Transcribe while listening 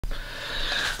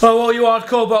Well, all you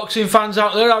hardcore boxing fans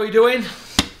out there, how are you doing?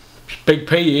 Big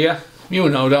P here. You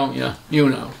know, don't you? You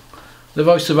know. The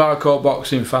voice of hardcore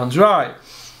boxing fans. Right.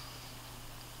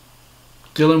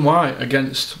 Dillian Whyte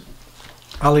against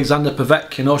Alexander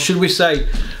Povetkin, or should we say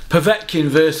Povetkin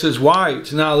versus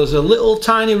Whyte. Now there's a little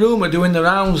tiny rumour doing the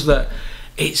rounds that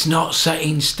it's not set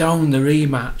in stone, the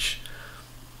rematch.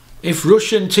 If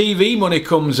Russian TV money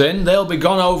comes in, they'll be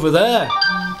gone over there.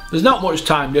 There's not much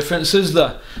time difference, is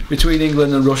there, between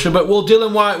England and Russia? But will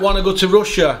Dillian Whyte want to go to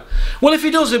Russia? Well, if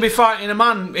he does, he'll be fighting a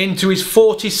man into his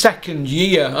 42nd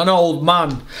year, an old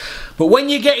man. But when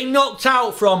you're getting knocked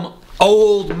out from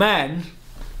old men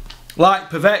like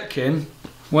Povetkin,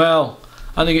 well,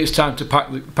 I think it's time to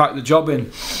pack the job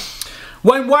in.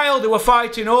 When Wilder were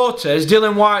fighting Ortiz,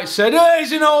 Dillian Whyte said, "Hey,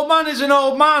 he's an old man, he's an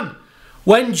old man."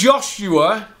 When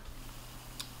Joshua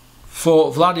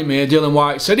fought Vladimir, Dillian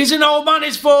Whyte said, "He's an old man,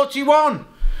 he's 41.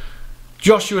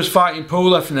 Joshua's fighting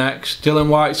Pulev next. Dillian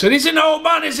Whyte said, "He's an old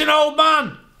man, he's an old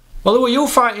man." Well, who are you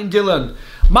fighting, Dillian?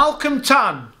 Malcolm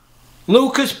Tan,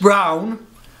 Lucas Brown,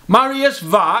 Marius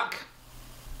Vac,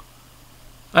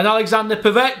 and Alexander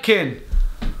Povetkin.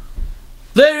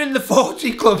 They're in the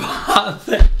 40 club, aren't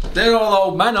they? They're all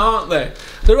old men, aren't they?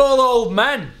 They're all old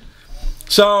men.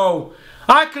 So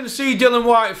I can see Dillian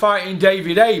Whyte fighting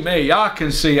David A. Me, I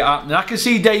can see it happening. I can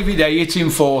see David A. hitting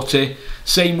 40,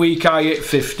 same week I hit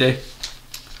 50.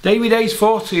 David A's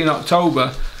 40 in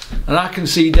October, and I can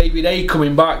see David A.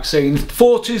 coming back saying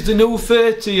 40 is the new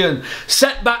 30 and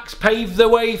setbacks paved the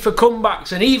way for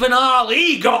comebacks, and even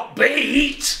Ali got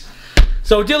beat.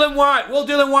 So Dillian Whyte, will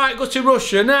Dillian Whyte go to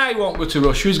Russia? No, he won't go to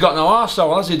Russia. He's got no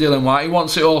arsehole, has he, Dillian Whyte? He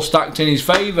wants it all stacked in his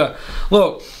favour.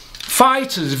 Look,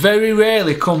 fighters very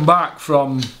rarely come back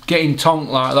from getting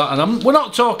tonked like that, and we're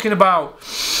not talking about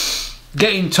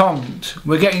getting tonked.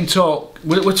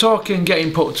 We're talking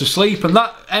getting put to sleep. And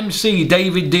that MC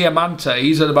David Diamante,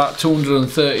 he's at about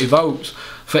 230 votes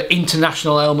for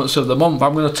international elements of the month.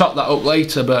 I'm going to top that up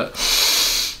later, but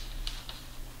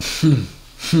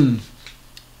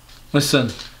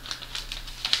listen,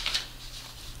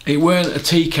 it weren't a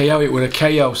TKO, it were a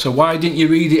KO. So why didn't you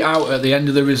read it out at the end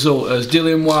of the result as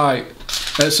Dillian Whyte,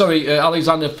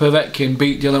 Alexander Povetkin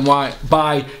beat Dillian Whyte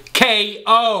by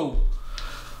KO?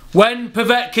 When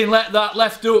Povetkin let that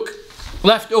left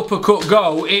uppercut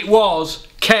go, it was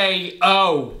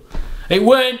KO. It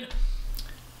weren't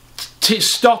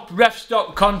ref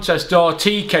stop contest or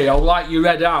TKO like you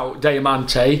read out,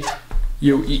 Diamante.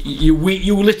 You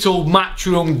little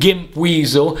matchroom gimp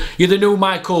weasel. You're the new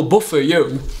Michael Buffer,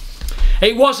 you.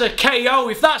 It was a KO.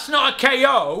 If that's not a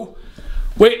KO,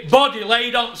 with body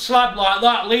laid on slab like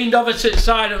that, leaned over to the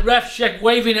side and ref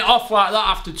waving it off like that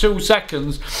after 2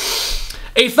 seconds.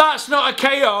 If that's not a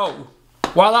KO,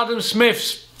 while Adam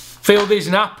Smith's field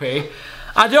isn't happy,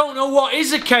 I don't know what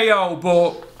is a KO.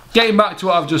 But getting back to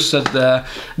what I've just said there,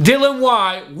 Dillian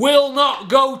Whyte will not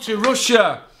go to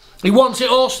Russia. He wants it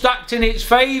all stacked in its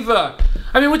favour.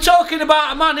 I mean, we're talking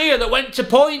about a man here that went to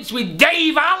points with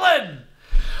Dave Allen.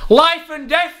 Life and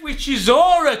death with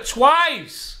Chisora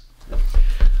twice.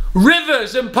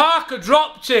 Rivers and Parker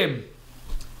dropped him.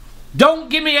 Don't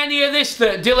give me any of this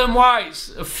that Dillian Whyte's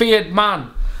a feared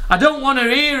man. I don't want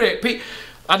to hear it.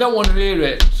 I don't want to hear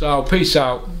it. So, peace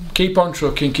out. Keep on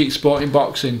trucking, keep sporting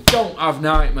boxing. Don't have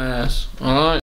nightmares. Alright?